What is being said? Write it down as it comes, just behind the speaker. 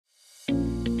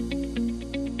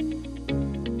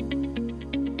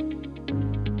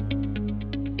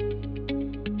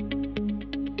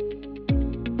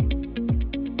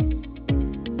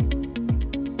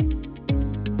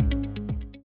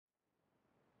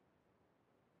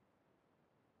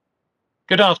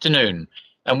Good afternoon,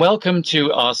 and welcome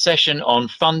to our session on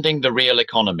funding the real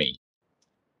economy.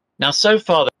 Now, so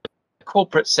far, the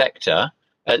corporate sector,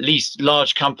 at least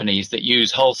large companies that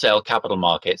use wholesale capital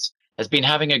markets, has been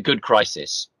having a good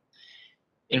crisis.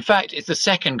 In fact, it's the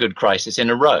second good crisis in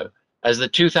a row, as the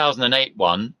 2008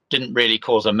 one didn't really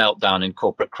cause a meltdown in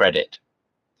corporate credit.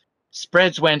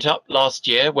 Spreads went up last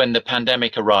year when the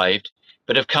pandemic arrived,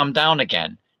 but have come down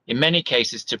again, in many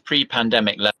cases to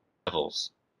pre-pandemic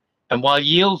levels. And while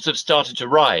yields have started to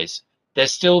rise, they're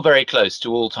still very close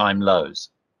to all-time lows.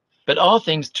 But are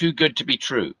things too good to be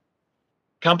true?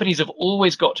 Companies have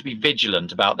always got to be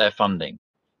vigilant about their funding.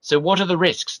 So what are the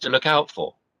risks to look out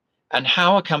for? And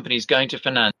how are companies going to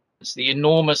finance the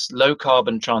enormous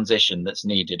low-carbon transition that's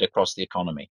needed across the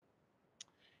economy?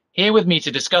 Here with me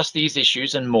to discuss these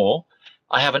issues and more,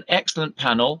 I have an excellent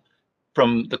panel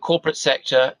from the corporate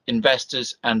sector,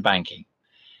 investors, and banking.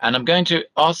 And I'm going to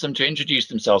ask them to introduce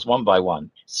themselves one by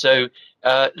one. So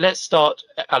let's start,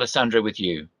 Alessandro, with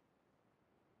you.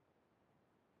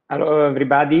 Hello,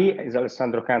 everybody. It's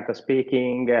Alessandro Canta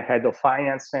speaking, Head of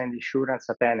Finance and Insurance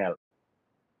at Enel.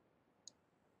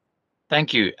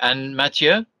 Thank you. And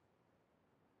Matthieu?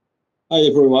 Hi,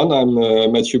 everyone. I'm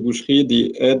Matthieu Bouchery,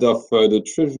 the Head of the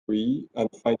Treasury and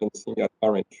Financing at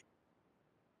Orange.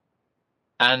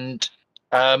 And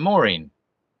Maureen?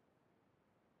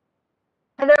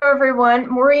 Hello, everyone.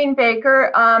 Maureen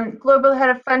Baker, Global Head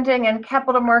of Funding and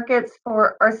Capital Markets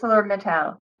for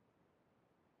ArcelorMittal.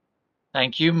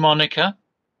 Thank you. Monika?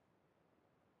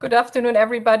 Good afternoon,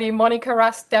 everybody. Monika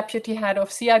Rast, Deputy Head of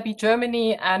CIB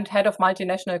Germany and Head of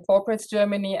Multinational Corporates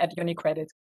Germany at UniCredit.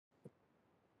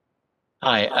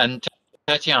 Hi, and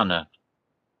Tatjana?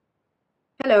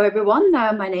 Hello, everyone.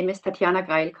 My name is Tatjana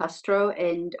Greil-Castro,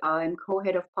 and I'm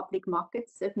co-head of public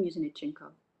markets at Muzinich & Co.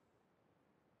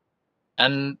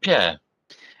 And Pierre?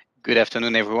 Good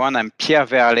afternoon, everyone. I'm Pierre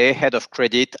Verlé, Head of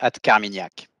Credit at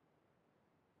Carmignac.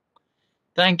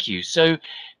 Thank you. So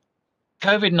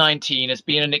COVID-19 has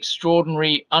been an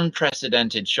extraordinary,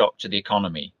 unprecedented shock to the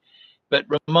economy. But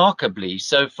remarkably,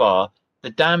 so far, the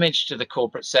damage to the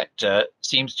corporate sector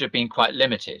seems to have been quite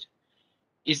limited.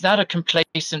 Is that a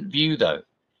complacent view, though?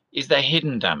 Is there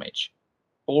hidden damage?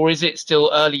 Or is it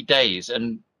still early days,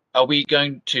 and are we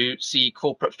going to see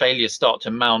corporate failure start to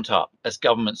mount up as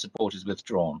government support is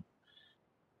withdrawn?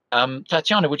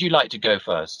 Tatjana, would you like to go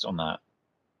first on that?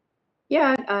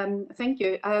 Yeah, thank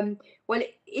you. Well,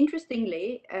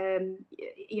 interestingly,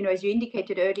 as you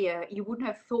indicated earlier, you wouldn't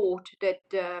have thought that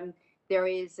there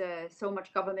is so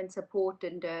much government support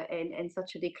and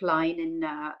such a decline in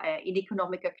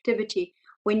economic activity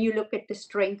when you look at the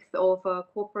strength of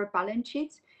corporate balance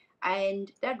sheets.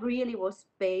 And that really was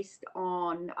based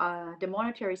on the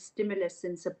monetary stimulus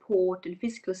and support and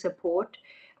fiscal support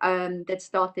that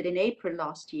started in April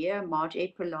last year, March,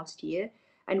 April last year.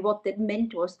 And what that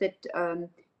meant was that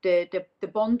the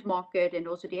bond market and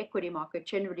also the equity market,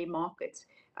 generally markets,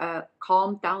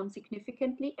 calmed down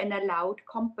significantly and allowed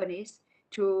companies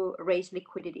to raise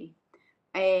liquidity.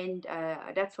 And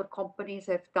that's what companies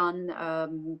have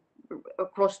done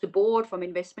across the board, from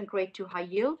investment grade to high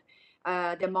yield.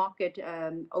 The market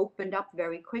opened up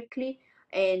very quickly,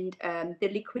 and the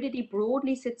liquidity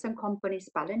broadly sits on companies'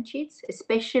 balance sheets,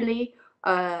 especially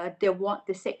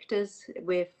the sectors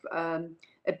with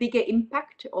a bigger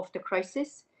impact of the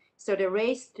crisis. So they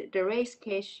raised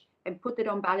cash and put it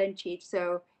on balance sheets.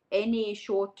 So any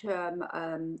short-term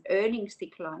earnings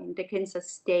decline, they can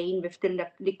sustain with the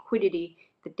liquidity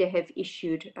that they have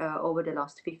issued over the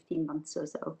last 15 months or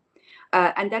so.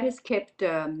 And that has kept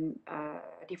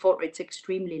default rates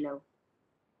extremely low.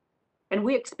 And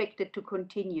we expect it to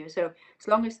continue. So as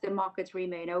long as the markets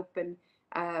remain open,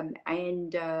 and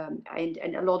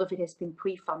a lot of it has been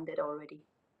pre-funded already.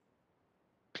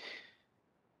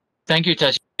 Thank you,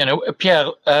 Tatjana.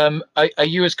 Pierre, are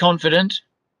you as confident?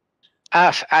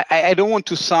 I don't want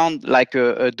to sound like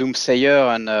a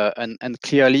doomsayer, and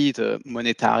clearly the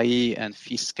monetary and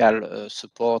fiscal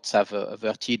supports have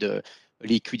averted a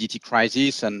liquidity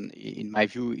crisis, and in my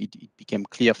view, it became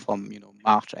clear from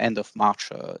end of March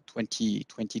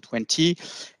 2020.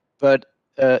 But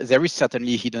there is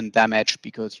certainly hidden damage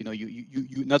because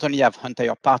you not only have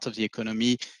entire parts of the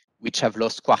economy which have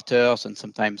lost quarters and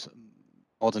sometimes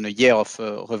more than a year of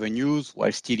revenues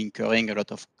while still incurring a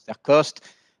lot of their costs.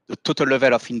 The total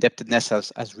level of indebtedness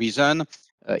has risen.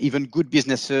 Even good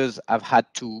businesses have had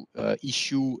to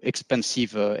issue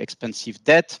expensive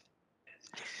debt.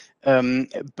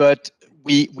 But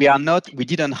we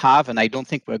didn't have, and I don't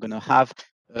think we're going to have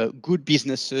good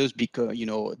businesses because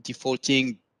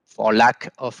defaulting for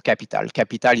lack of capital.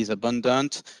 Capital is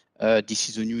abundant. this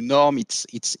is a new norm.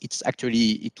 It's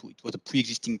actually it was a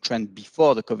pre-existing trend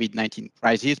before the COVID-19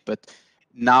 crisis, but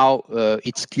now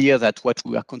it's clear that what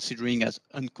we are considering as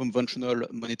unconventional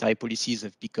monetary policies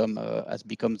have become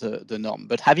the norm.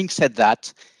 But having said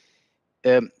that,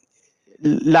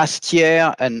 last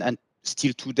year and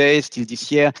still today, still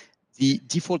this year, the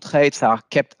default rates are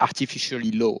kept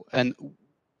artificially low. And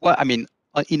what I mean,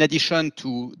 in addition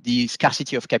to the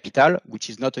scarcity of capital, which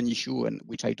is not an issue and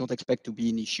which I don't expect to be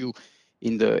an issue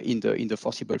in the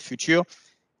foreseeable future,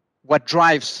 what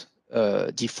drives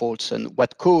defaults and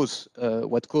what causes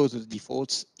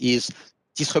defaults is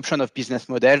disruption of business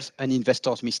models and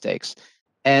investors' mistakes.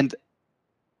 And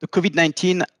the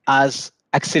COVID-19 has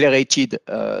accelerated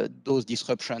those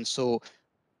disruptions. So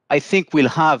I think we'll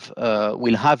have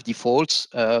defaults.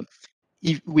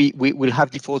 If we will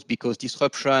have defaults because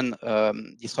disruptions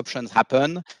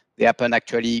happen. They happen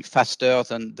actually faster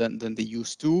than they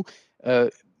used to.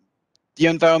 The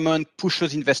environment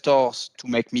pushes investors to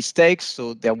make mistakes,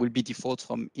 so there will be defaults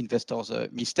from investors'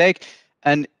 mistake.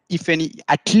 And if any,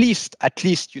 at least,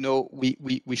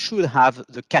 we should have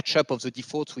the catch up of the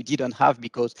defaults we didn't have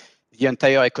because the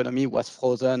entire economy was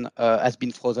frozen, has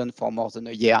been frozen for more than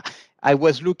a year. I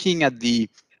was looking at the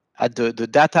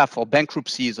data for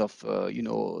bankruptcies of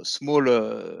small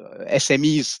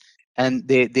SMEs, and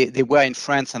they were in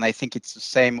France, and I think it's the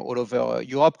same all over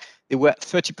Europe. They were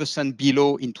 30%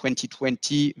 below in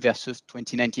 2020 versus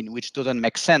 2019, which doesn't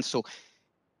make sense. So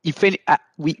if any,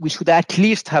 we should at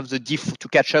least have the to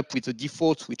catch up with the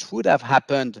defaults which would have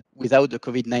happened without the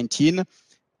COVID-19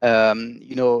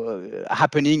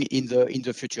 happening in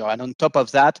the future. And on top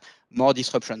of that, more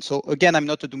disruption. So again, I'm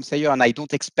not a doomsayer and I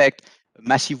don't expect a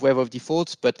massive wave of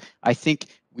defaults, but I think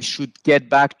we should get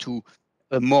back to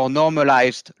a more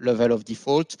normalized level of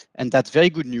default. And that's very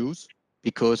good news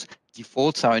because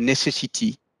defaults are a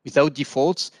necessity. Without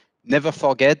defaults, never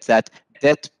forget that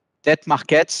debt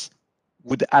markets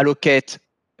would allocate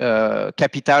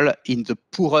capital in the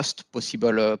poorest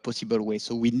possible way.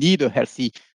 So we need a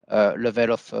healthy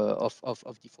level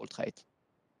of default rate.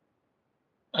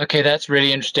 Okay, that's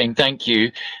really interesting. Thank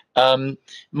you.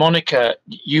 Monika,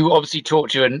 you obviously talk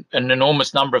to an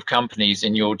enormous number of companies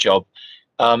in your job.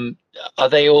 Are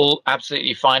they all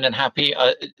absolutely fine and happy?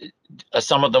 Are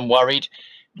some of them worried?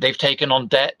 They've taken on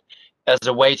debt as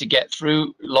a way to get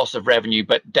through loss of revenue,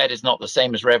 but debt is not the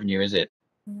same as revenue, is it?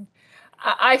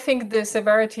 I think the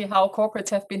severity, how corporates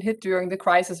have been hit during the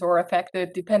crisis or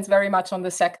affected, depends very much on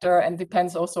the sector and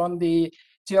depends also on the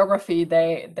geography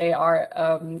they are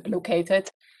located.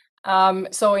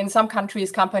 So in some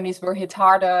countries, companies were hit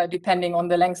harder depending on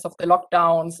the length of the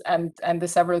lockdowns and the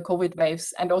several COVID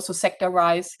waves, and also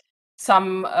sector-wise.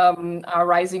 Some are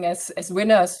rising as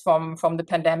winners from the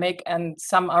pandemic, and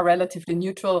some are relatively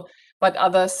neutral, but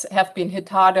others have been hit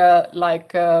harder,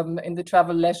 like in the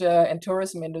travel, leisure, and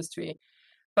tourism industry.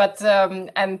 But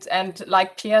and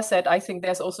like Pierre said, I think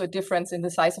there's also a difference in the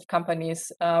size of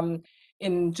companies.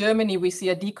 In Germany, we see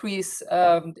a decrease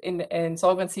in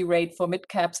insolvency rate for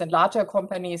mid-caps and larger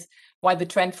companies, while the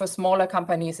trend for smaller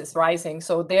companies is rising.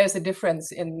 So there's a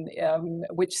difference in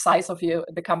which size of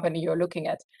the company you're looking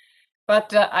at.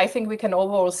 But I think we can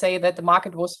overall say that the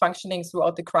market was functioning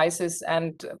throughout the crisis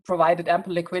and provided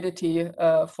ample liquidity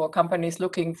for companies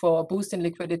looking for a boost in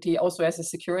liquidity, also as a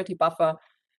security buffer.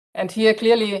 And here,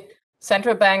 clearly,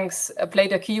 central banks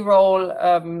played a key role,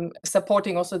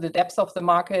 supporting also the depth of the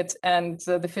market, and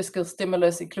the fiscal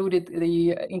stimulus,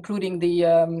 including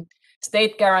the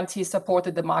state guarantee,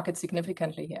 supported the market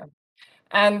significantly here.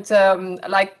 And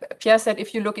like Pierre said,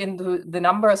 if you look into the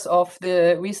numbers of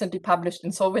the recently published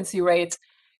insolvency rates,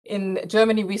 in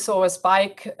Germany, we saw a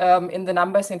spike in the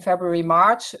numbers in February,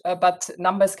 March, but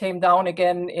numbers came down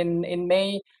again in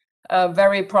May.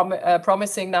 Very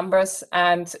promising numbers,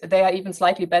 and they are even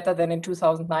slightly better than in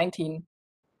 2019,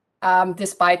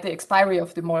 despite the expiry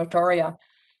of the moratoria.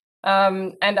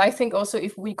 And I think also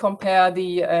if we compare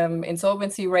the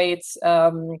insolvency rates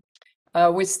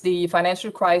with the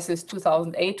financial crisis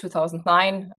 2008,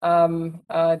 2009,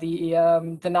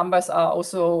 the numbers are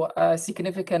also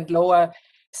significantly lower.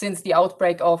 Since the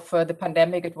outbreak of the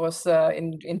pandemic, it was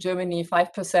in Germany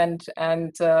 5%,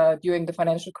 and during the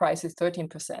financial crisis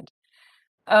 13%.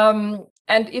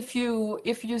 And if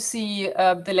you see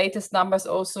the latest numbers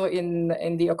also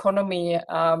in the economy,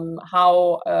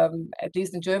 how at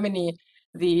least in Germany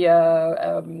the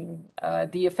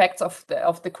effects of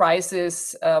the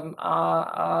crisis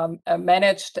are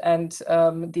managed, and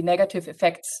the negative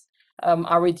effects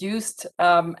are reduced,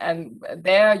 and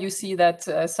there you see that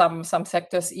some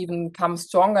sectors even come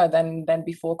stronger than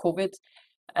before COVID.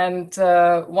 And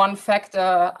one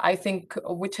factor I think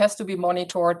which has to be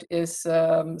monitored is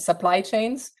supply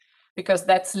chains, because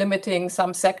that's limiting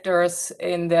some sectors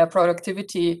in their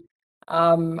productivity,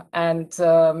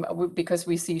 because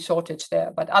we see shortage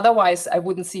there. But otherwise, I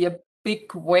wouldn't see a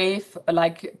big wave,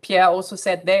 like Pierre also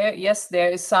said there. Yes, there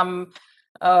is some,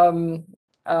 there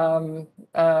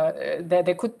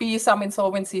could be some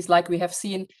insolvencies like we have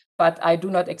seen, but I do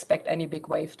not expect any big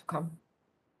wave to come.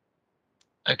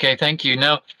 Okay, thank you.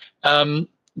 Now,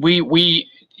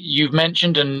 you've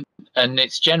mentioned and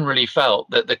it's generally felt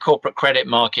that the corporate credit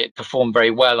market performed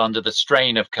very well under the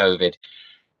strain of COVID.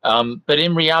 But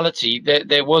in reality,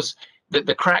 there was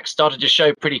the cracks started to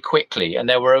show pretty quickly, and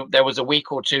there was a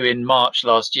week or two in March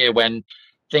last year when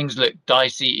things looked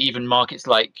dicey. Even markets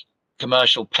like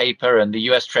commercial paper and the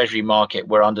US Treasury market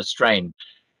were under strain,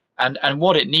 and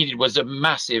what it needed was a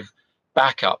massive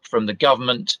backup from the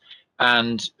government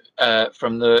and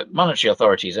from the monetary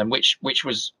authorities, and which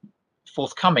was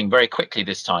forthcoming very quickly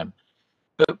this time.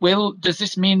 But does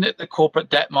this mean that the corporate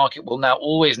debt market will now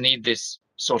always need this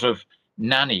sort of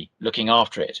nanny looking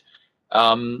after it?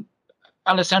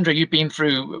 Alessandro, you've been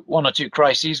through one or two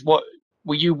crises. What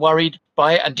were you worried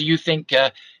by it? And do you think,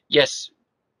 yes,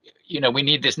 we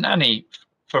need this nanny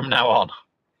from now on?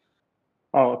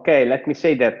 Okay, let me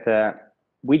say that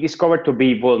we discovered to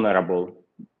be vulnerable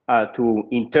to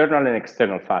internal and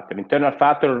external factors. Internal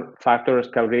factors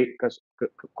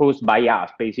caused by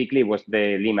us, basically, was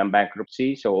the Lehman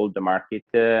bankruptcy. So all the market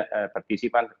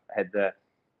participants had the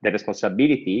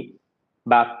responsibility.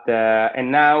 But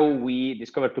and now we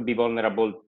discovered to be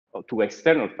vulnerable to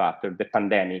external factors, the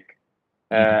pandemic.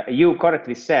 You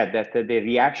correctly said that the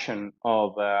reaction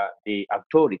of the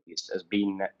authorities has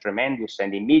been tremendous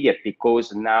and immediate,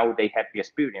 because now they have the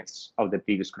experience of the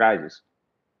previous crisis.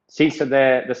 Since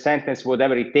the sentence,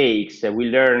 whatever it takes, we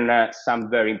learn some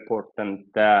very important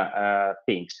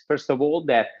things. First of all,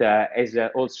 that as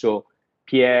also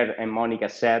Pierre and Monika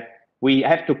said, we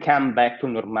have to come back to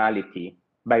normality,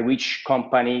 by which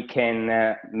company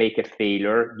can make a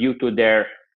failure due to their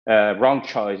wrong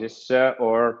choices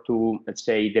or to, let's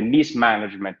say, the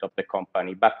mismanagement of the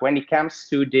company. But when it comes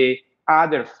to the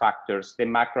other factors, the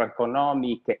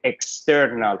macroeconomic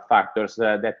external factors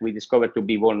that we discovered to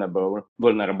be vulnerable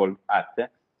at,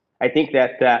 I think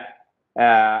that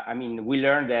we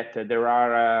learned that there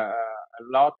are a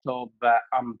lot of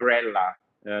umbrella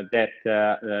that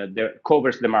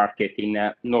covers the market in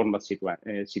a normal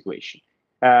situation.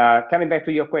 Coming back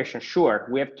to your question, sure,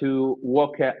 we have to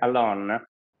walk alone,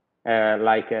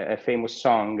 like a famous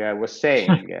song was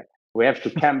saying. We have to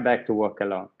come back to walk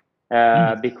alone.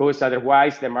 Because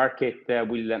otherwise the market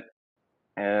will,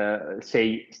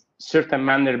 say, certain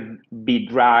manner be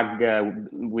dragged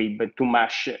with too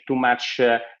much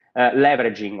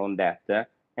leveraging on that,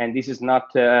 and this is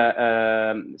not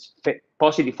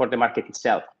positive for the market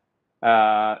itself.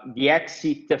 The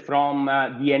exit from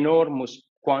the enormous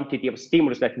quantity of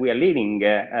stimulus that we are living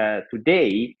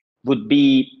today would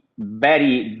be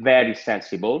very, very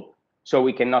sensible. So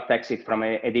we cannot exit from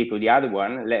a day to the other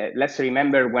one. Let's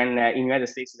remember when in the United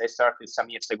States they started some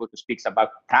years ago to speak about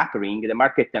tapering. The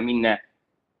market,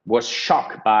 was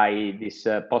shocked by this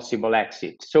possible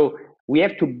exit. So we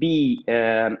have to be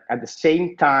at the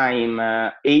same time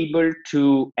able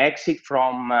to exit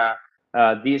from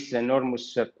this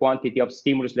enormous quantity of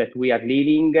stimulus that we are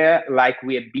living, like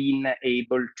we have been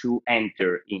able to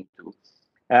enter into.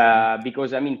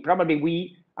 Because probably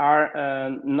we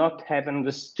are not have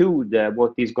understood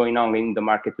what is going on in the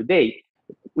market today.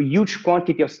 A huge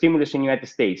quantity of stimulus in the United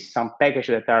States, some packages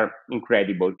that are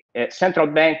incredible. Central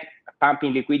bank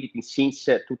pumping liquidity since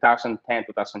 2010,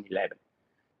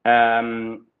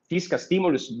 2011. Fiscal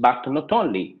stimulus, but not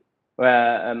only.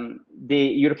 The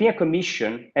European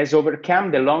Commission has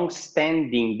overcome the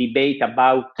long-standing debate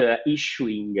about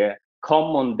issuing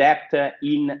common debt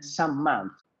in some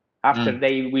months, after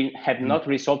they will have not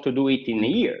resolved to do it in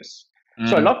years.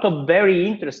 So a lot of very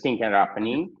interesting things are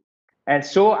happening. And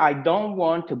so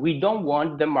we don't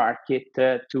want the market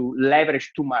to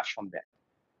leverage too much on that.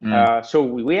 So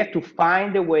we have to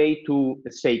find a way to,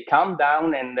 let's say, calm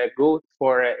down and go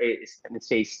for a, let's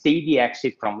say, steady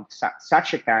exit from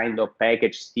such a kind of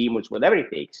package, stimulus, whatever it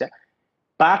takes.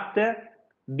 But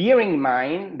bearing in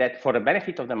mind that for the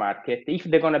benefit of the market, if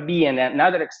there's going to be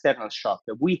another external shock,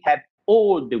 we have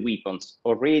all the weapons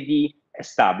already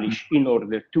established in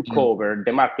order to cover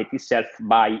the market itself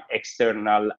by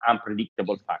external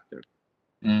unpredictable factors.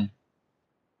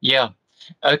 Yeah.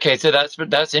 Okay, so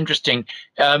that's interesting.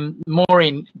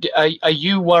 Maureen, are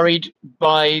you worried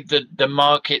by the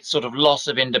market sort of loss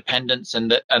of independence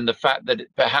and the fact that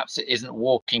perhaps it isn't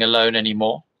walking alone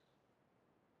anymore?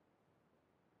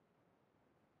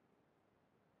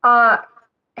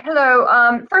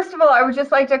 Hello. First of all, I would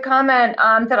just like to comment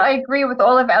that I agree with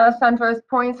all of Alessandro's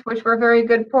points, which were very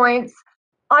good points.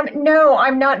 No,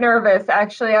 I'm not nervous,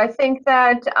 actually. I think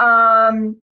that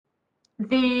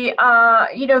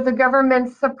the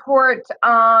government support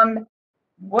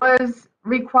was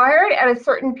required at a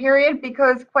certain period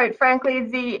because, quite frankly,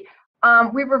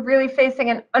 we were really facing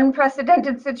an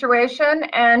unprecedented situation,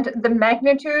 and the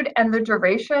magnitude and the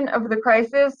duration of the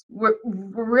crisis were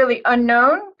really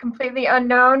unknown, completely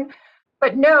unknown.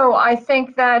 But no, I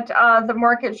think that the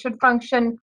market should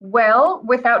function well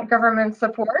without government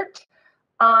support.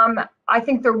 I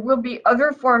think there will be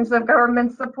other forms of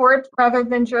government support rather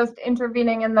than just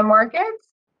intervening in the markets.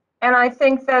 And I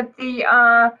think that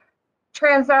the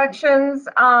transactions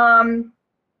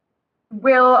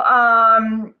will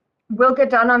get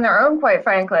done on their own, quite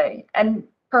frankly. And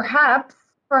perhaps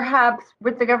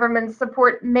with the government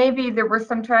support, maybe there were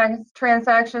some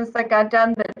transactions that got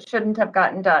done that shouldn't have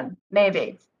gotten done.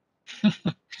 Maybe.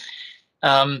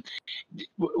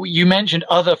 You mentioned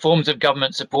other forms of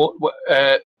government support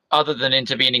other than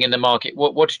intervening in the market.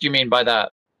 What did you mean by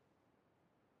that?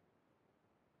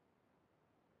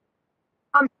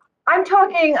 I'm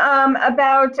talking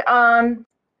about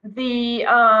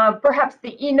perhaps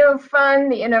the INNO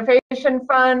fund, the innovation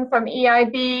fund from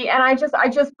EIB, and I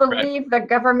just believe that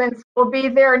governments will be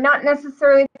there, not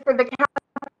necessarily for the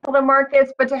capital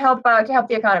markets, but to help the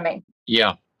economy.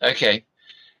 Yeah. Okay.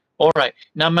 All right.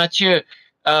 Now, Matthieu,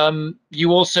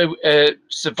 you also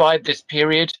survived this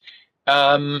period,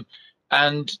 and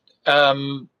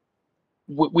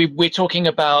we're talking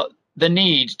about the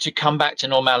need to come back to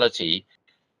normality,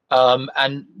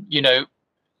 and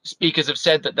speakers have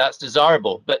said that that's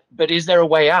desirable, but is there a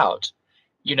way out,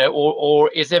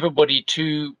 or is everybody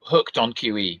too hooked on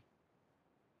QE?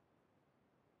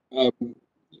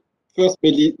 First,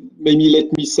 maybe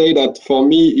let me say that for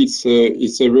me, it's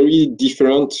a very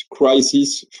different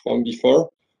crisis from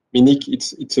before. Meaning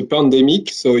it's a pandemic,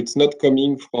 so it's not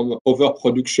coming from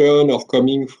overproduction or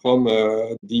coming from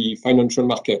the financial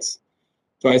markets.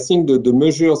 So I think the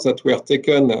measures that were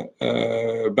taken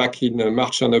back in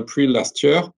March and April last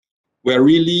year were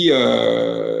really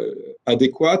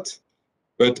adequate,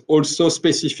 but also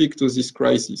specific to this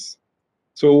crisis.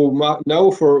 So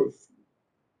now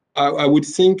I would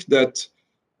think that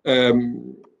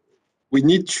we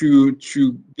need to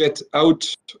get out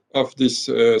of this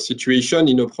situation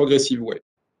in a progressive way.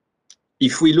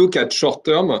 If we look at short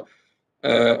term,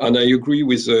 and I agree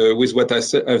with what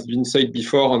has been said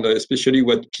before, and especially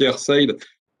what Pierre said,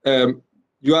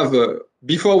 you have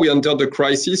before we entered the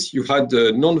crisis, you had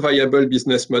a non-viable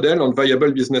business model and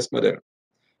viable business model,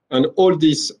 and all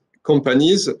these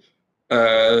companies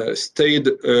stayed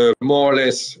more or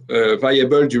less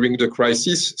viable during the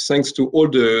crisis, thanks to all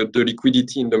the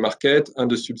liquidity in the market and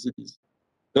the subsidies.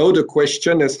 Now the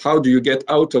question is, how do you get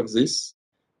out of this?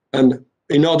 And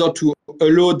in order to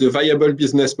allow the viable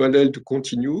business model to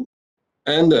continue,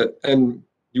 and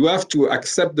you have to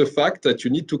accept the fact that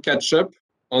you need to catch up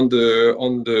on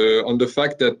the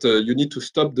fact that you need to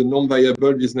stop the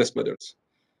non-viable business models.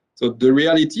 So the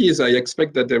reality is, I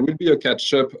expect that there will be a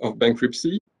catch-up of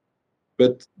bankruptcy,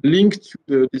 but linked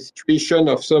to the situation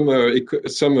of some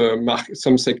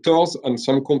sectors and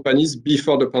some companies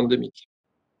before the pandemic.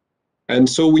 And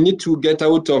so we need to get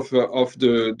out of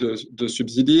the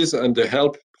subsidies and the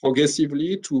help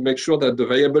progressively to make sure that the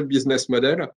viable business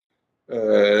model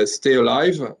stay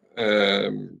alive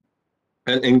and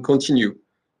continue.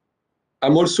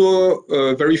 I'm also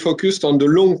very focused on the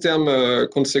long-term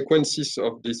consequences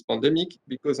of this pandemic,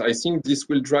 because I think this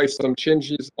will drive some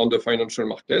changes on the financial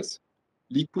markets.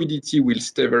 Liquidity will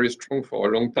stay very strong for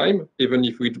a long time, even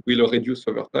if it will reduce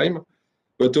over time.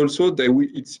 But also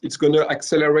it's going to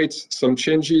accelerate some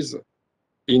changes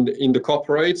in the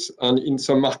corporates and in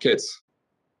some markets.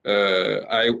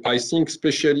 I think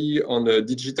especially on the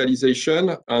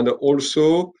digitalization and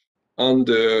also on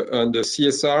the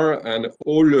CSR and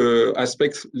all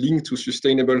aspects linked to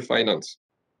sustainable finance.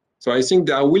 So I think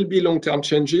there will be long-term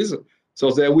changes.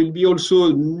 So there will be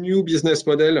also new business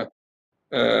model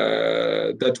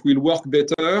that will work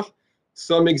better.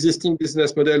 Some existing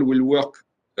business model will work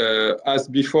as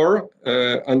before,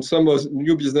 and some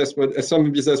business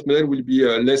model will be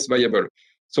less viable.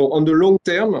 So on the long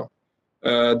term,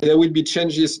 there will be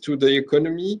changes to the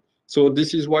economy. So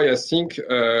this is why I think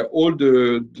all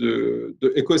the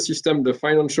ecosystem, the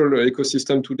financial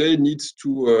ecosystem today, needs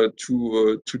to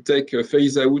take a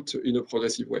phase out in a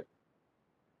progressive way.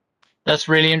 That's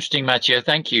really interesting, Matthieu.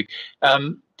 Thank you,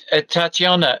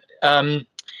 Tatjana.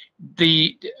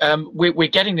 We're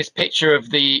getting this picture of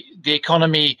the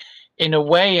economy in a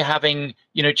way, having,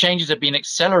 changes have been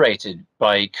accelerated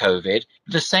by COVID.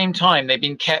 At the same time, they've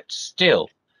been kept still.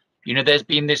 There's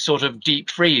been this sort of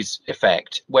deep freeze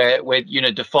effect where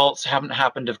defaults haven't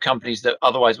happened of companies that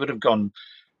otherwise would have gone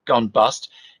bust.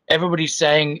 Everybody's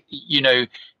saying,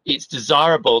 it's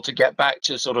desirable to get back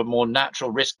to sort of more natural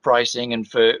risk pricing and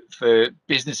for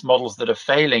business models that are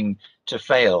failing to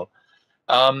fail.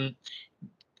 And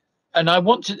I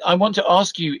want to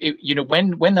ask you,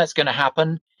 when that's going to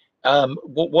happen,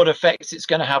 what effects it's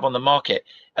going to have on the market,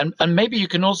 and maybe you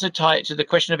can also tie it to the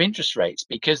question of interest rates,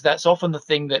 because that's often the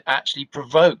thing that actually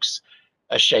provokes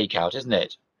a shakeout, isn't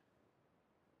it?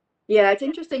 Yeah, it's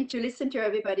interesting to listen to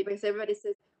everybody, because everybody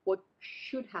says what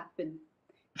should happen.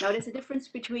 Now, there's a difference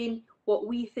between what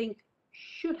we think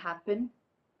should happen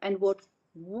and what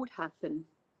would happen.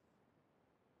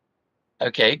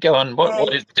 Okay, go on.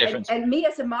 What is the difference? And me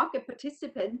as a market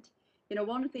participant,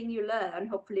 one thing you learn,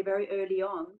 hopefully very early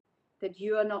on, that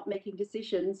you are not making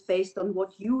decisions based on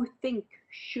what you think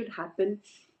should happen.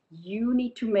 You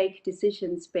need to make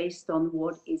decisions based on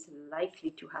what is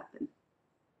likely to happen.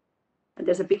 And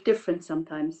there's a big difference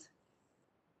sometimes.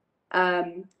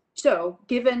 So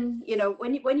given,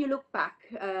 when you look back,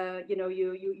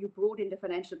 you brought in the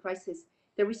financial crisis,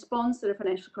 the response to the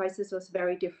financial crisis was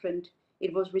very different.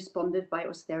 It was responded by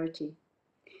austerity.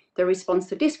 The response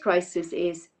to this crisis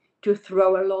is to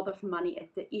throw a lot of money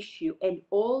at the issue and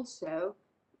also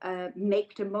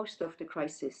make the most of the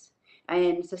crisis.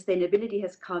 And sustainability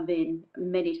has come in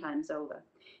many times over.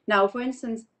 Now, for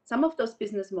instance, some of those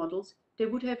business models, they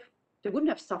wouldn't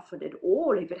have suffered at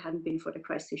all if it hadn't been for the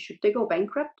crisis. Should they go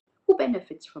bankrupt? Who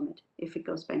benefits from it if it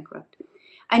goes bankrupt?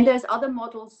 And there's other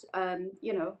models,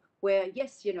 where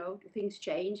yes, things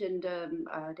change and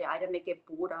they either may get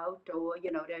bought out, or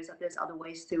there's other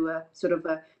ways to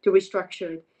to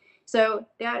restructure it. So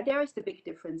there is the big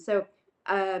difference. So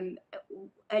and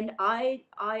I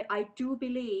do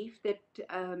believe that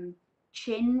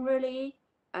generally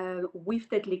with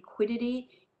that liquidity,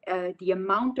 the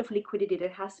amount of liquidity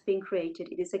that has been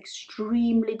created, it is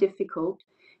extremely difficult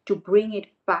to bring it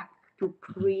back to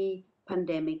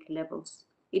pre-pandemic levels.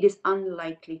 It is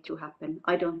unlikely to happen.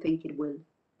 I don't think it will,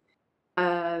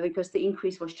 because the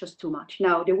increase was just too much.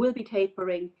 Now, there will be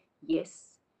tapering,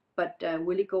 yes, but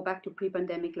will it go back to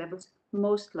pre-pandemic levels?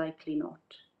 Most likely not.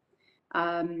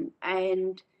 And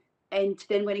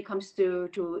then when it comes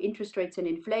to interest rates and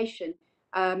inflation,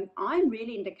 I'm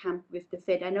really in the camp with the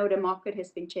Fed. I know the market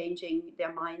has been changing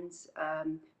their minds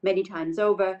many times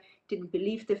over. Didn't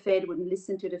believe the Fed, wouldn't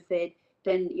listen to the Fed.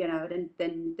 Then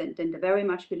they very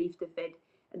much believed the Fed.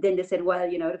 Then they said, well,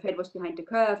 the Fed was behind the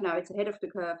curve. Now it's ahead of the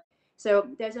curve. So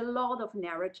there's a lot of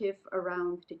narrative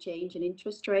around the change in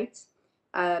interest rates.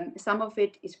 Some of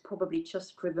it is probably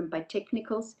just driven by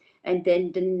technicals, and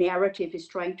then the narrative is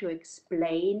trying to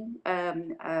explain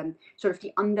sort of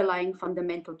the underlying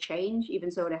fundamental change, even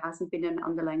though there hasn't been an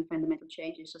underlying fundamental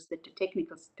change. It's just that the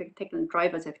technical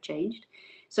drivers have changed.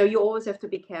 So you always have to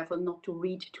be careful not to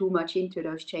read too much into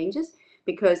those changes,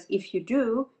 because if you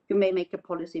do, you may make a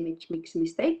policy mix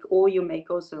mistake, or you make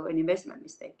also an investment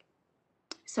mistake.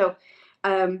 So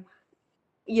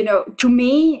to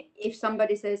me, if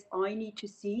somebody says, I need to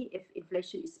see if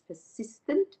inflation is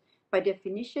persistent, by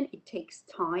definition, it takes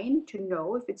time to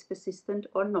know if it's persistent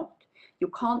or not. You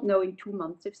can't know in 2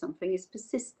 months if something is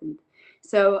persistent.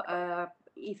 So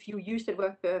if you use the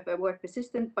word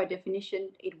persistent, by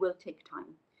definition, it will take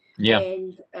time. Yeah.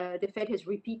 And the Fed has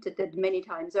repeated that many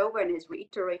times over and has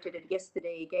reiterated it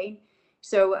yesterday again.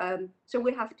 So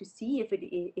we'll have to see if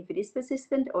it is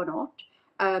persistent or not.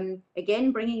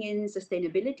 Again, bringing in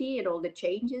sustainability and all the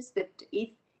changes, that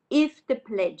if the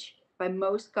pledge by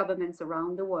most governments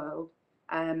around the world,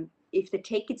 if they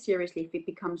take it seriously, if it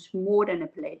becomes more than a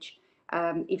pledge,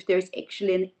 if there's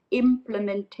actually an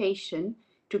implementation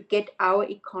to get our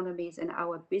economies and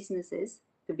our businesses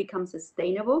to become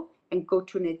sustainable and go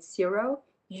to net zero,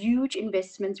 huge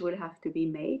investments will have to be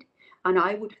made. And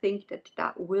I would think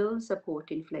that will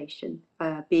support inflation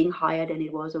being higher than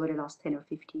it was over the last 10 or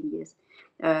 15 years.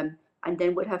 And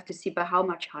then we'll have to see by how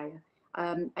much higher.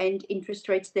 And interest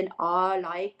rates then are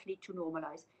likely to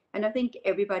normalize. And I think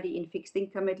everybody in fixed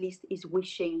income at least is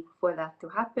wishing for that to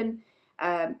happen.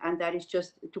 And that is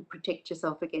just to protect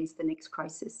yourself against the next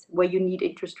crisis, where you need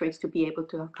interest rates to be able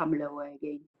to come lower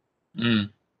again.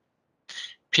 Mm.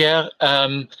 Pierre,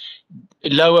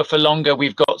 lower for longer,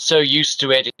 we've got so used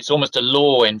to it. It's almost a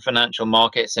law in financial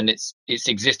markets, and it's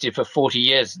existed for 40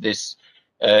 years, this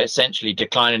essentially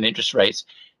decline in interest rates.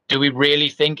 Do we really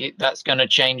think that's going to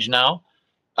change now?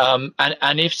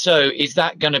 And if so, is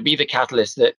that going to be the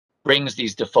catalyst that brings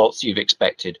these defaults you've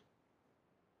expected?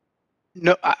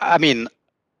 No, I mean,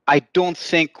 I don't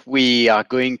think we are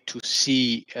going to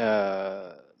see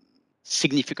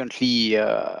significantly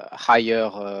higher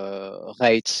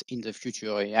rates in the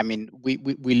future. I mean, we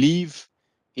live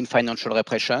in financial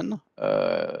repression,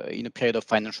 in a period of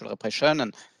financial repression,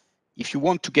 and if you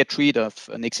want to get rid of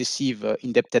an excessive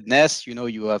indebtedness,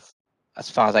 you have, as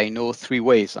far as I know, 3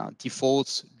 ways: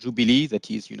 defaults, jubilee, that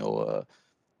is,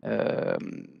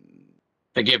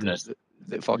 forgiveness,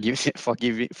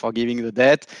 forgiving the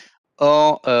debt,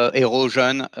 or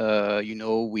erosion,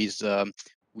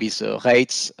 with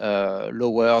rates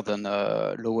lower than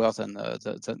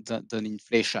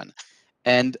inflation.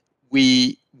 And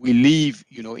we live,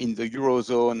 in the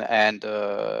Eurozone and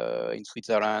in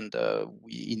Switzerland,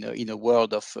 in a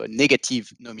world of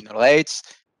negative nominal rates,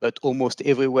 but almost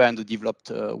everywhere in the developed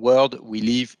world, we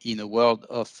live in a world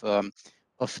of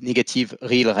negative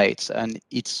real rates, and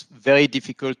it's very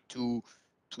difficult to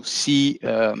see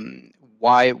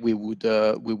why we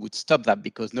would stop that,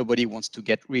 because nobody wants to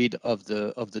get rid of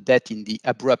the debt in the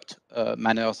abrupt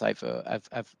manners I've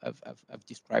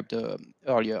described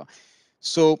earlier.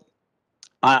 So,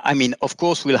 I mean, of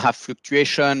course, we'll have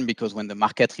fluctuation, because when the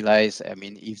market realizes, I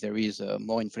mean, if there is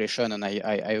more inflation, and I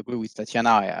agree with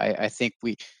Tatjana, I think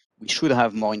we should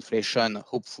have more inflation,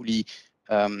 hopefully,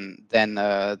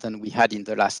 than we had in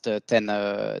the last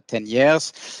 10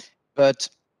 years, but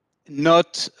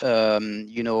not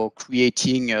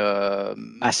creating a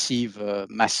massive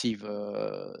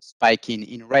spike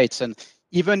in rates. And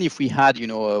even if we had a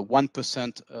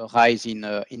 1% rise in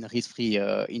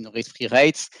risk-free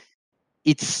rates,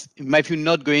 it's, in my view,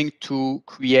 not going to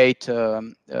create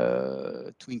to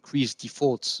increase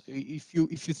defaults. If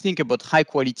you think about high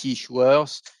quality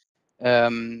issuers,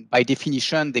 by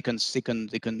definition, they can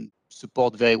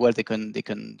support very well. They can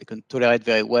tolerate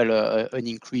very well an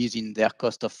increase in their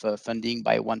cost of funding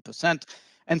by 1%.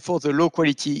 And for the low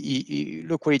quality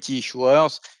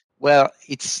issuers, well,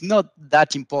 it's not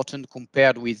that important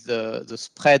compared with the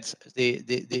spreads they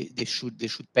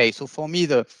should pay. So for me,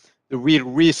 the real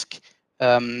risk,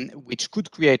 which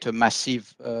could create a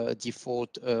massive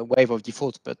wave of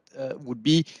defaults, but would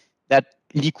be that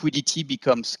liquidity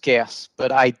becomes scarce.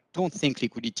 But I don't think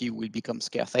liquidity will become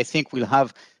scarce. I think we'll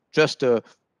have just a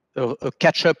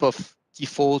catch-up of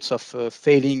defaults of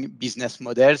failing business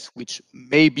models, which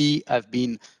maybe have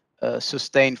been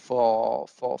sustained for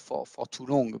too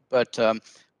long. But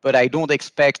I don't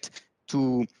expect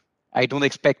to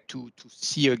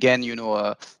see again,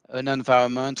 an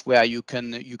environment where you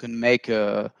can make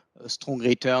strong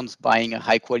returns buying a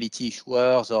high quality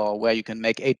issuers, or where you can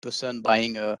make 8%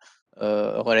 buying a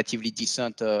relatively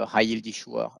decent high yield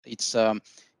issuer.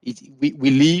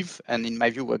 We live, and in my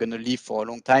view, we're going to live for a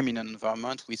long time in an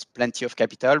environment with plenty of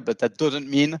capital, but that doesn't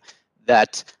mean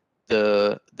that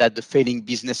the failing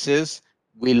businesses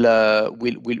will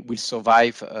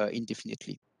survive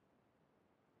indefinitely.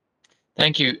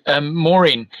 Thank you.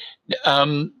 Maureen,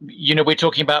 we're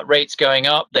talking about rates going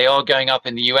up. They are going up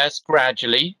in the US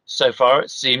gradually. So far, it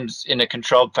seems in a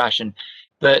controlled fashion.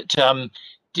 But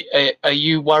are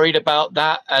you worried about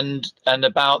that and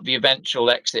about the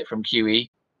eventual exit from QE?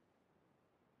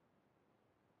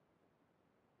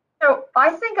 So I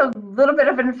think a little bit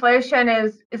of inflation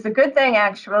is a good thing,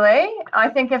 actually. I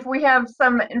think if we have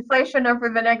some inflation over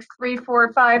the next 3,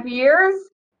 4, 5 years,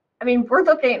 I mean, we're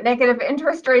looking at negative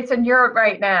interest rates in Europe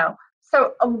right now.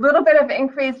 So a little bit of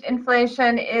increased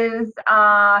inflation is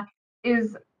I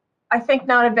think,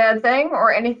 not a bad thing,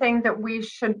 or anything that we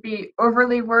should be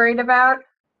overly worried about.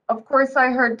 Of course, I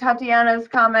heard Tatjana's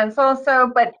comments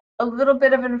also, but a little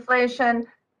bit of inflation,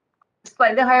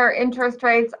 slightly higher interest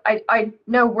rates, I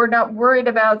know we're not worried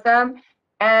about them.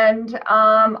 And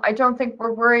I don't think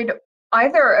we're worried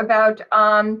either about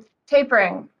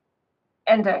tapering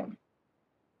ending,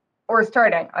 or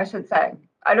starting, I should say.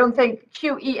 I don't think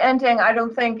QE ending, I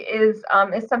don't think is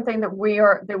something that we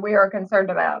are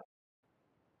concerned about.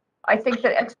 I think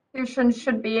that execution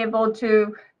should be able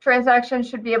to, transactions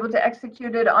should be able to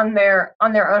execute it on their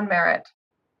own merit.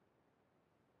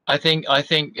 I think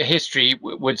history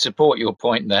would support your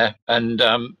point there, and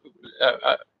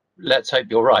let's hope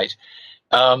you're right.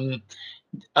 I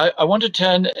want to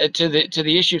turn to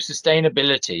the issue of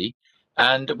sustainability,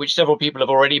 and which several people have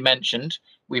already mentioned.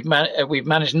 We've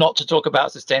managed not to talk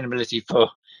about sustainability for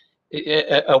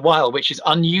a while, which is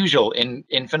unusual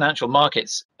in financial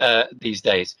markets these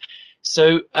days.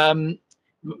 So,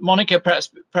 Monika,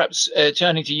 perhaps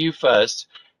turning to you first.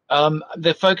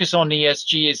 The focus on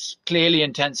ESG is clearly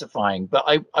intensifying, but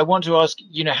I want to ask,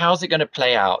 how's it going to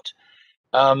play out?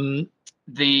 Are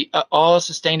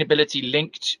sustainability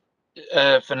linked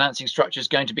financing structures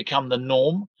going to become the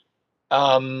norm?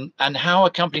 and how are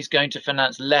companies going to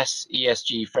finance less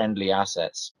ESG-friendly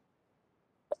assets?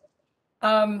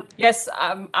 Yes,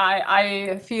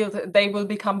 I feel that they will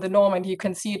become the norm, and you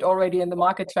can see it already in the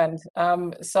market trend.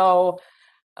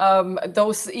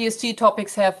 Those ESG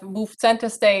topics have moved center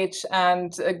stage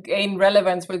and gain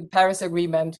relevance with the Paris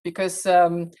Agreement, because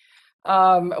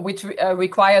which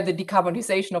require the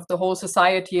decarbonization of the whole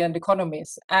society and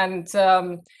economies. And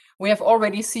we have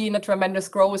already seen a tremendous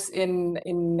growth in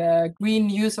green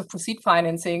use of proceed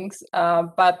financings,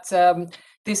 but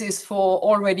this is for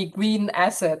already green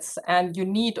assets, and you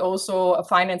need also a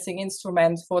financing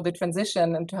instrument for the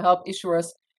transition and to help issuers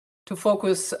to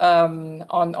focus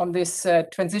on this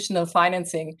transitional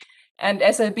financing. And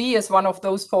SLB is one of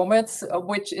those formats,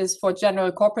 which is for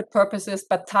general corporate purposes,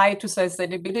 but tied to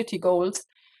sustainability goals.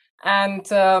 And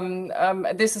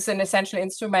this is an essential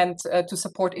instrument to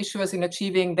support issuers in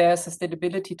achieving their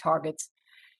sustainability targets.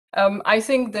 I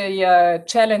think the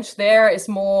challenge there is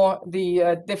more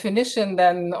the definition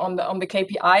than on the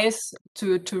KPIs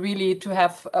to really to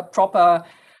have a proper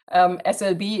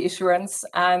SLB issuance,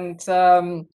 and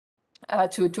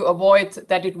to avoid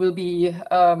that it will be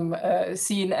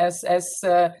seen as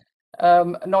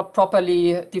not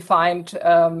properly defined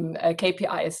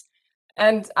KPIs.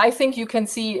 And I think you can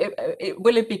see,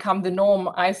 will it become the norm?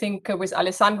 I think with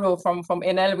Alessandro from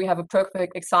Enel, we have a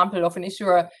perfect example of an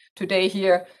issuer today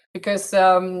here, because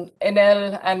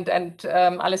Enel and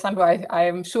Alessandro, I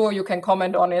am sure you can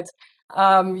comment on it.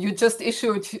 You just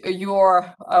issued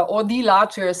your, or the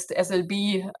largest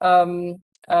SLB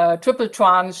triple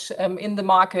tranche in the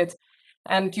market,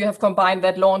 and you have combined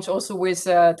that launch also with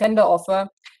a tender offer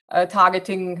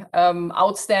targeting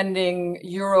outstanding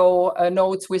euro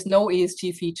notes with no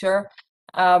ESG feature,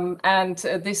 and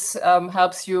this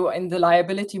helps you in the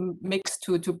liability mix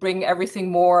to bring everything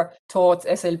more towards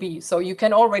SLB. So you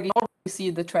can already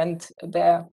see the trend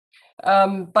there.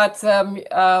 But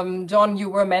John, you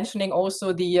were mentioning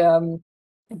also the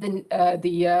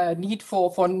need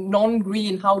for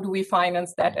non-green. How do we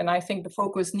finance that? And I think the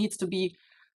focus needs to be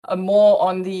more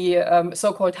on the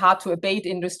so-called hard-to-abate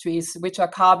industries, which are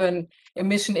carbon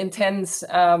emission intense,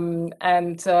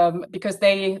 and because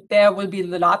there will be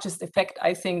the largest effect,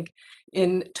 I think,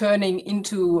 in turning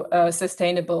into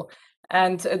sustainable.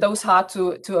 And those hard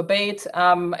to abate,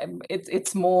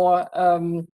 it's more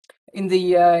in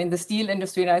the steel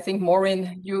industry. And I think,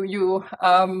 Maureen, you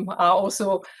are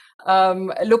also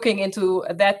looking into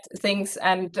that things,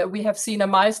 and we have seen a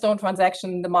milestone transaction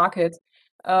in the market,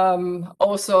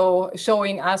 also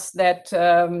showing us that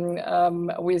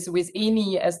with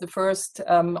Eni as the first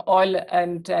oil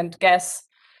and gas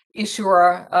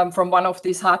issuer from one of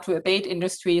these hard-to-abate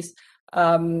industries,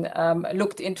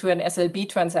 looked into an SLB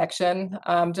transaction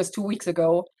just 2 weeks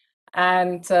ago.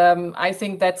 And I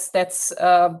think that's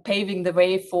paving the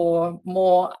way for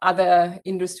more other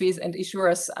industries and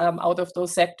issuers out of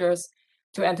those sectors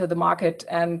to enter the market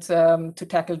and to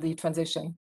tackle the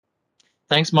transition.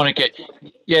 Thanks, Monika.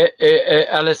 Yeah,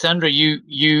 Alessandro,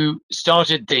 you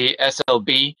started the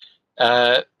SLB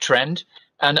trend,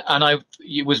 and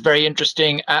it was very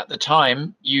interesting at the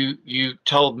time. You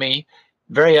told me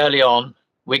very early on,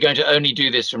 we're going to only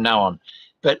do this from now on.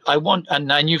 But I want,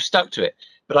 and you've stuck to it.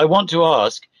 But I want to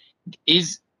ask,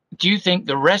 do you think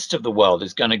the rest of the world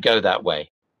is going to go that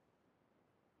way?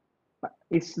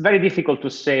 It's very difficult to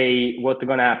say what's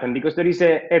going to happen, because there is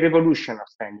a revolution of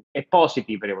standing, a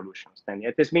positive revolution of standing.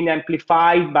 It has been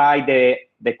amplified by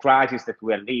the crisis that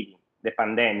we are living, the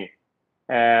pandemic.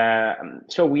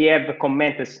 So we have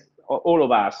commented, all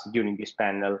of us during this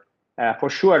panel, for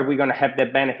sure we're going to have the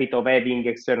benefit of having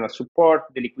external support,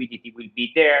 the liquidity will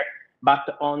be there,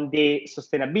 but on the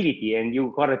sustainability, and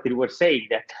you correctly were saying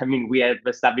that, I mean, we have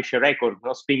established a record,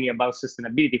 not speaking about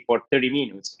sustainability for 30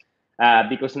 minutes.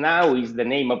 Because now is the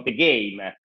name of the game.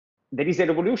 There is a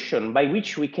revolution by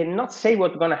which we cannot say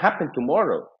what's going to happen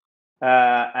tomorrow.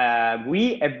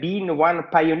 We have been one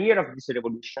pioneer of this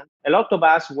revolution. A lot of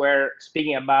us were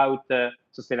speaking about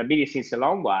sustainability since a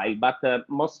long while, but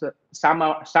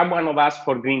someone of us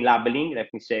for green labeling,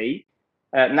 let me say.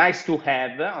 Nice to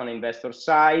have on the investor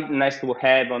side, nice to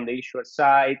have on the issuer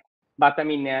side. But I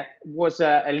mean, was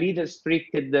a little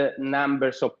restricted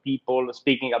numbers of people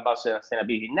speaking about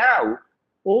sustainability. Now,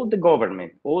 all the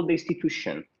government, all the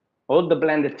institution, all the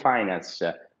blended finance,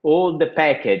 all the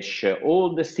package,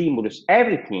 all the stimulus,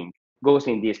 everything goes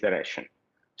in this direction.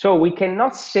 So we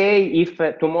cannot say if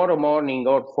tomorrow morning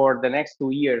or for the next 2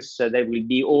 years, there will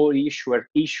be all issuers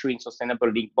issuing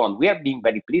sustainable linked bond. We have been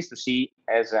very pleased to see,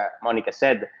 as Monika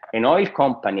said, an oil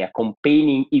company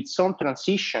accompanying its own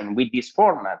transition with this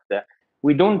format,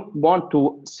 We don't want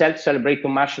to self-celebrate too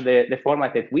much the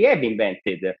format that we have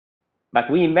invented, but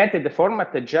we invented the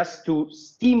format just to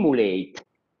stimulate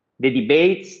the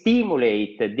debate,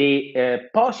 stimulate the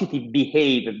positive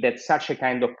behavior that such a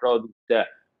kind of product,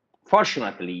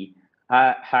 fortunately,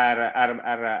 are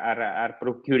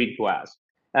procuring to us.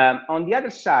 On the other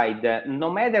side,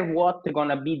 no matter what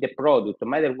gonna be the product, no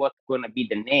matter what gonna be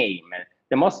the name,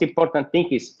 the most important thing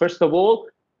is, first of all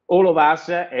of us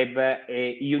have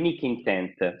a unique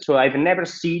intent. So I've never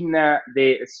seen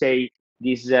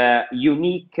this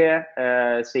unique,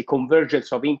 say,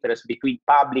 convergence of interest between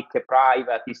public and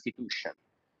private institutions.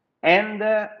 And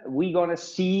we're gonna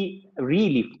see,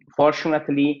 really,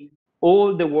 fortunately,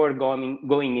 all the work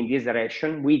going in this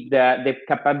direction, with the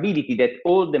capability that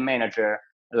all the managers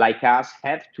like us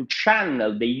have to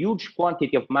channel the huge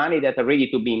quantity of money that are ready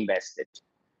to be invested.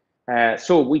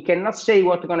 So we cannot say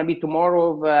what's going to be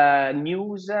tomorrow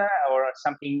news or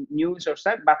something news or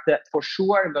something, but for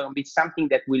sure going to be something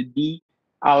that will be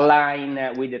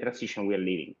aligned with the transition we're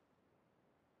living.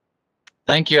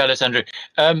 Thank you, Alessandro.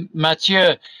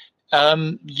 Matthieu,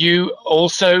 you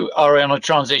also are on a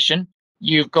transition.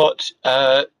 You've got,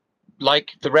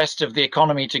 like the rest of the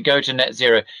economy, to go to net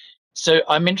zero. So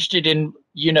I'm interested in,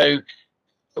 you know,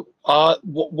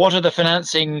 what are the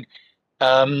financing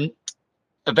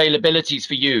availabilities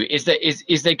for you? Is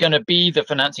there going to be the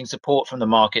financing support from the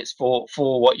markets for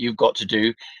what you've got to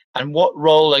do? And what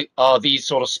role are these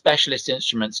sort of specialist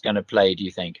instruments going to play, do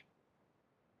you think?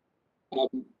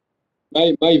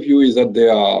 My view is that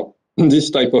this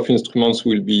type of instruments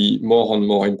will be more and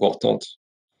more important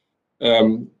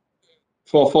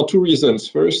for two reasons.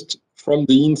 First, from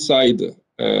the inside,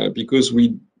 because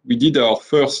we did our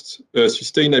first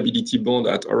sustainability bond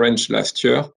at Orange last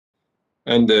year.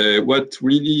 And what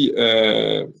really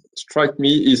struck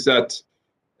me is that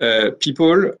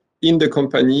people in the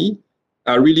company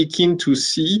are really keen to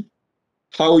see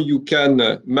how you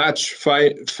can match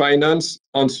finance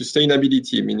on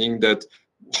sustainability, meaning that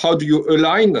how do you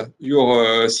align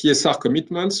your CSR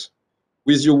commitments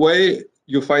with your way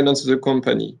you finance the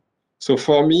company. So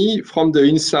for me, from the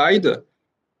inside,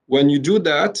 when you do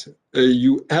that,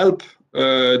 you help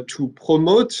to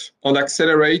promote and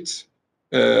accelerate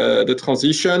the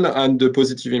transition and the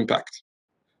positive impact.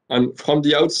 And from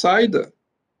the outside,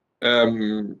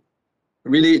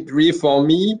 really for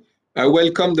me, I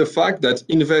welcome the fact that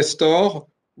investors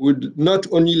would not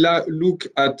only look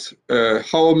at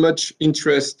how much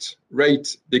interest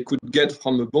rate they could get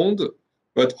from a bond,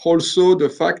 but also the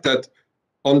fact that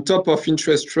on top of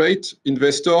interest rate,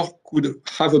 investors could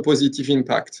have a positive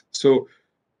impact. So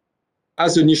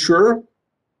as an issuer,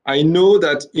 I know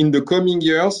that in the coming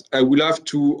years, I will have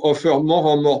to offer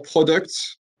more and more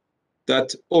products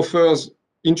that offers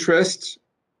interest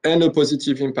and a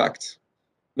positive impact.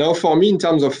 Now, for me, in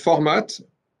terms of format,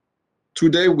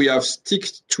 today we have stuck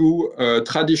to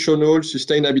traditional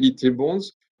sustainability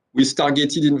bonds with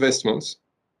targeted investments.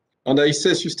 And I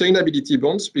say sustainability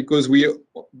bonds because we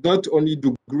not only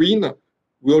do green,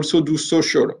 we also do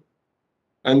social.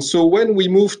 And so when we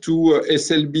move to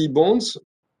SLB bonds,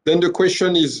 then the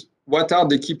question is, what are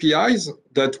the KPIs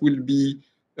that will be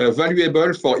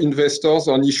valuable for investors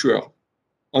and issuers?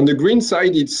 On the green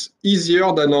side, it's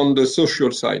easier than on the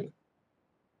social side.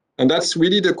 And that's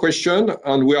really the question.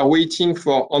 And we are waiting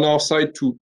for, on our side,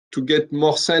 to get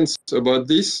more sense about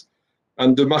this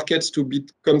and the markets to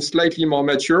become slightly more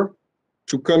mature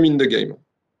to come in the game.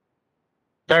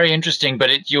 Very interesting,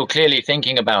 but you're clearly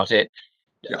thinking about it.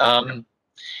 Yeah.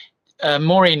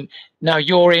 Maureen, now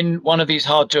you're in one of these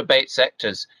hard to abate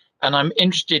sectors, and I'm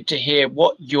interested to hear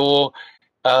what your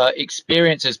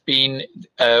experience has been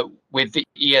with the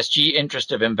ESG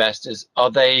interest of investors.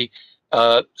 Are they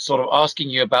sort of asking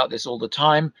you about this all the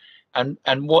time, and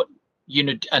what, you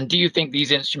know, and do you think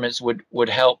these instruments would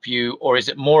help you, or is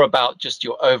it more about just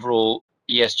your overall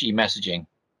ESG messaging?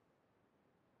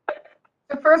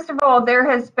 So first of all, there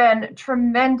has been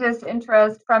tremendous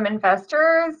interest from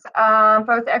investors,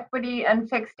 both equity and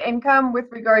fixed income, with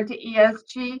regard to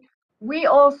ESG. We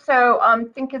also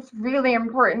think it's really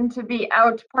important to be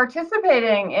out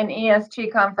participating in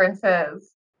ESG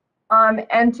conferences,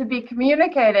 and to be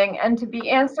communicating and to be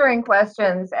answering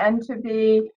questions and to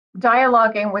be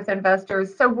dialoguing with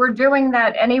investors. So we're doing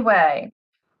that anyway.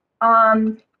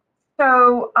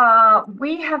 So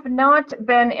we have not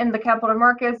been in the capital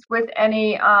markets with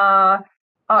any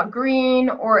green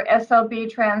or SLB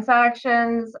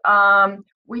transactions.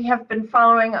 We have been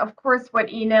following, of course, what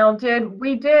Enel did.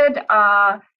 We did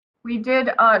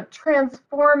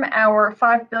transform our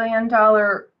 $5 billion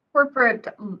corporate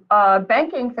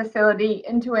banking facility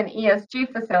into an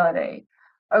ESG facility.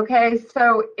 Okay,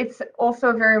 so it's also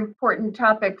a very important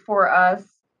topic for us,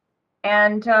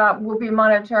 and we'll be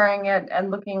monitoring it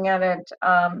and looking at it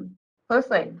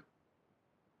closely.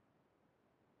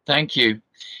 Thank you.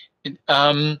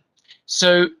 I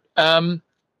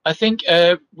think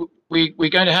we're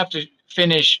going to have to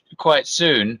finish quite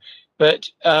soon, but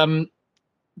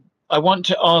I want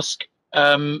to ask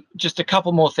just a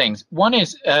couple more things. One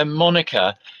is,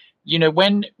 Monika, you know,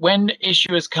 when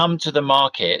issuers come to the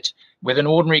market with an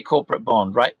ordinary corporate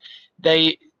bond, right?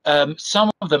 They some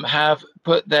of them have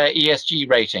put their ESG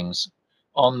ratings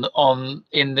on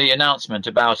in the announcement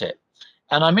about it,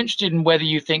 and I'm interested in whether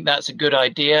you think that's a good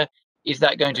idea. Is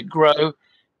that going to grow?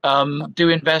 Do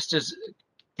investors,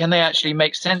 can they actually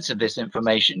make sense of this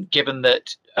information, given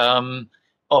that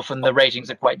often the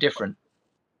ratings are quite different?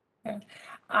 Yeah.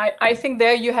 I think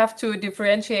there you have to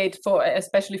differentiate, for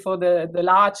especially for the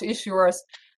large issuers,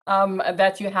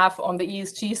 that you have on the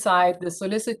ESG side the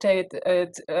solicited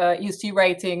ESG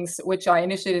ratings, which are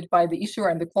initiated by the issuer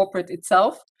and the corporate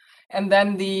itself, and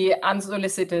then the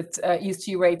unsolicited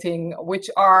ESG rating, which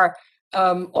are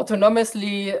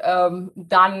autonomously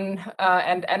done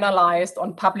and analyzed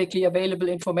on publicly available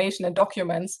information and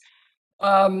documents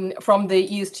from the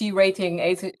ESG rating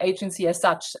agency as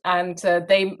such, and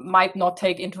they might not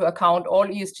take into account all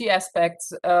ESG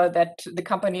aspects that the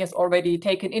company has already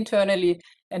taken internally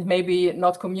and maybe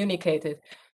not communicated.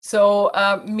 So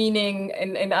meaning,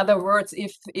 in other words,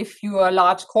 if you are a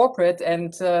large corporate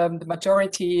and the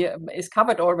majority is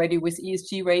covered already with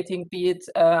ESG rating, be it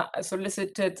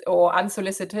solicited or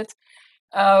unsolicited,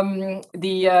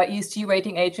 the ESG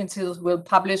rating agencies will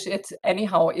publish it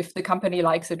anyhow if the company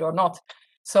likes it or not.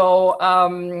 So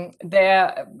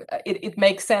it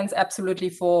makes sense absolutely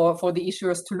for the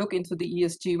issuers to look into the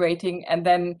ESG rating, and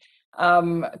then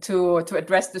to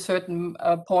address the certain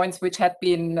points which had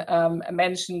been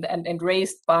mentioned and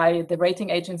raised by the rating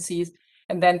agencies,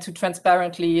 and then to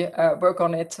transparently work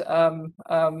on it.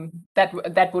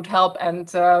 That would help.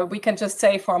 And we can just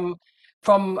say from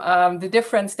the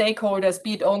different stakeholders,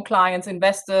 be it own clients,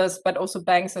 investors, but also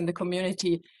banks and the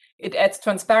community, it adds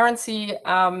transparency,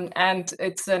 and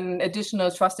it's an additional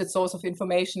trusted source of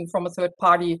information from a third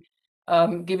party,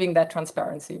 giving that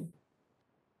transparency.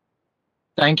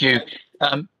 Thank you.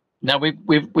 Now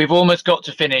we've almost got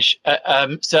to finish.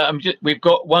 We've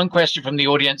got one question from the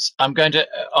audience. I'm going to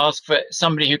ask for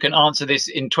somebody who can answer this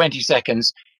in 20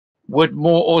 seconds. Would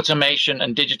more automation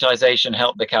and digitization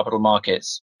help the capital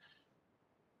markets?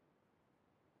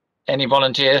 Any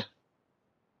volunteer?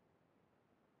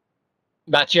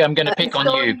 Matthieu, I'm going to pick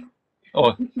on you.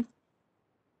 Or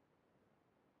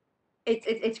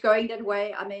it's going that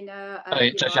way. I mean,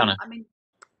 Tatjana.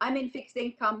 I'm in fixed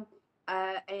income,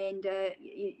 and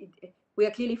we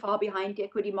are clearly far behind the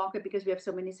equity market because we have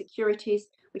so many securities,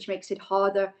 which makes it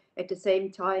harder. At the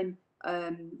same time,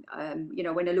 when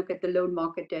I look at the loan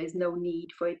market, there is no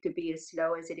need for it to be as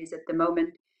slow as it is at the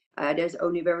moment. There's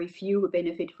only very few who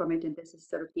benefit from it, and this is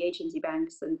sort of the agency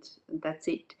banks, and that's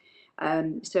it.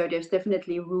 So there's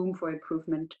definitely room for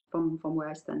improvement from where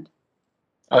I stand.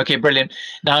 Okay, brilliant.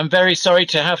 Now, I'm very sorry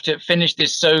to have to finish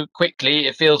this so quickly.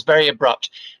 It feels very abrupt,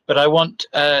 but I want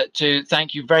to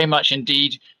thank you very much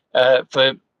indeed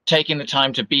for taking the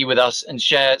time to be with us and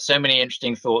share so many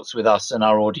interesting thoughts with us and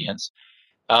our audience.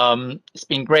 It's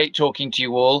been great talking to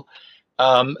you all.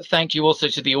 Thank you also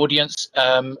to the audience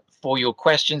for your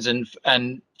questions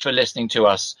and for listening to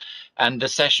us. And the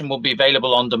session will be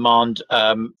available on demand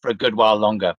for a good while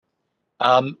longer.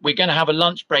 We're going to have a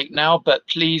lunch break now, but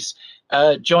please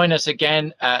join us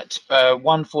again at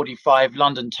 1:45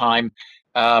 London time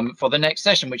for the next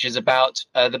session, which is about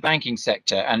the banking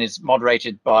sector and is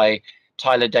moderated by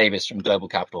Tyler Davis from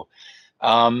GlobalCapital.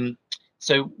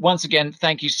 So once again,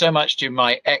 thank you so much to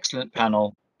my excellent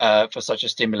panel for such a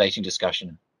stimulating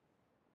discussion.